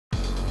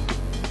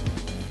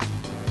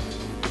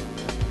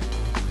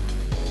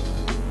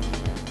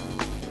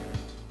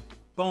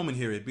BWOne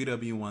here at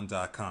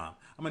BWOne.com.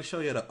 I'm going to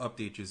show you how to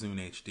update your Zune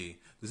HD.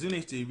 The Zune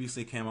HD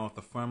recently came out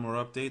with the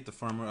firmware update. The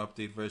firmware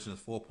update version is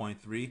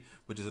 4.3,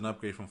 which is an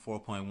upgrade from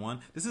 4.1.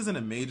 This isn't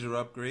a major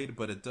upgrade,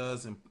 but it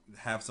does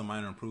have some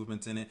minor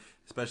improvements in it,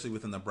 especially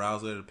within the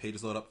browser. The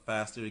pages load up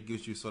faster. It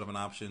gives you sort of an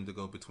option to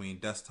go between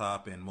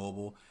desktop and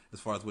mobile as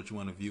far as what you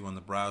want to view on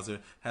the browser.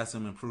 It has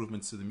some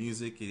improvements to the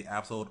music. The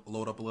apps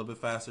load up a little bit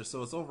faster,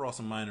 so it's overall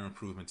some minor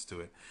improvements to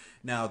it.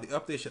 Now, the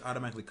update should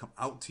automatically come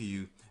out to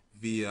you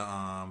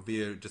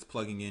via just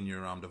plugging in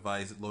your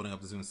device, loading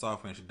up the Zune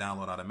software, and it should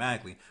download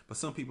automatically. But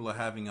some people are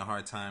having a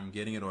hard time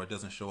getting it, or it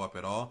doesn't show up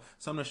at all.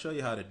 So I'm going to show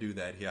you how to do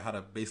that here, how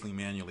to basically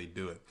manually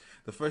do it.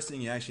 The first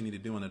thing you actually need to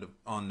do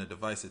on the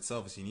device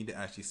itself is you need to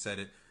actually set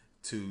it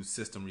to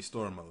system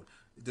restore mode.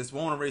 This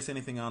won't erase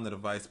anything on the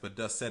device, but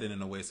does set it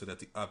in a way so that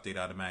the update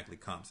automatically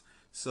comes.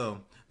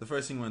 So the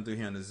first thing you want to do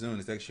here on the Zune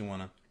is actually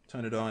want to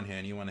turn it on here,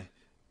 and you want to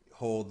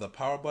hold the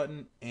power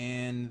button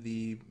and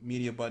the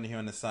media button here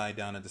on the side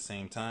down at the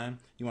same time.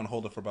 You want to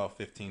hold it for about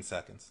 15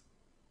 seconds.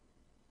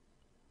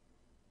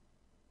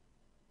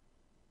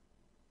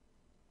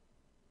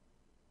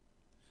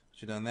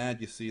 Once you've done that,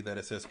 you see that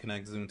it says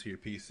connect Zune to your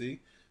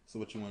PC. So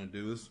what you want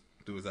to do is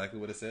do exactly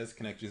what it says,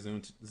 connect your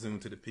Zune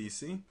to the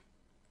PC. You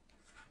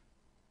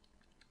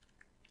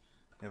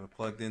have it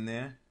plugged in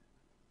there.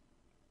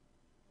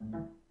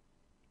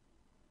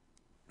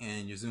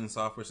 And your Zune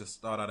software should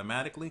start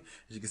automatically.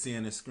 As you can see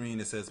on the screen,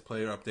 it says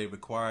player update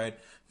required.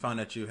 Found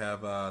that you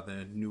have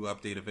the new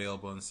update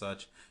available and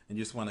such. And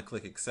you just want to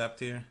click accept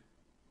here,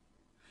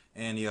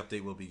 and the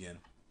update will begin.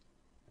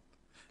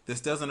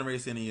 This doesn't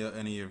erase any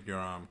of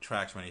your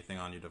tracks or anything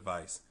on your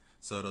device,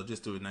 so it'll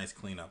just do a nice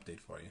clean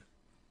update for you.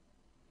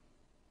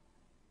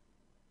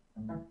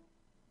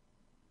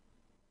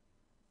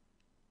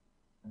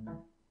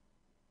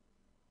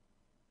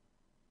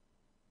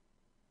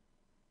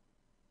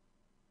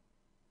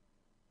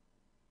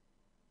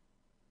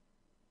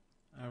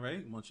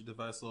 Alright, once your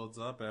device loads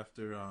up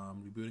after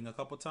rebooting a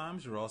couple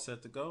times, you're all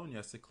set to go, and you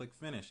have to click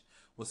finish.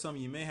 What some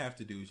of you may have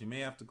to do is you may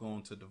have to go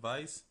into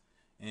device,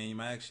 and you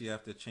might actually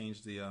have to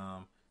change the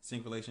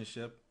sync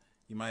relationship.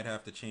 You might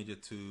have to change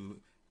it to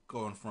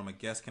going from a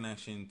guest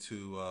connection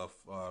to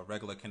a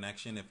regular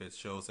connection if it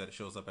shows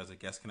up as a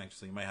guest connection,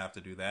 so you might have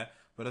to do that.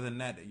 But other than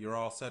that, you're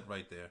all set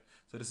right there.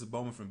 So this is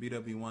BWOne from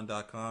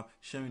BWOne.com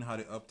showing you how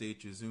to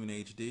update your Zune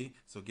HD.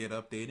 So get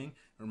updating.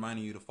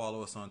 Reminding you to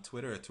follow us on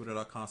Twitter at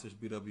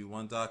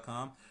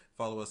twitter.com/BWOne.com.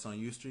 Follow us on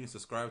Ustream.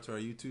 Subscribe to our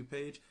YouTube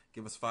page.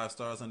 Give us 5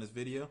 stars on this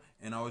video.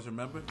 And always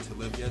remember to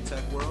live your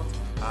tech world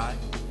high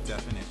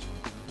definition.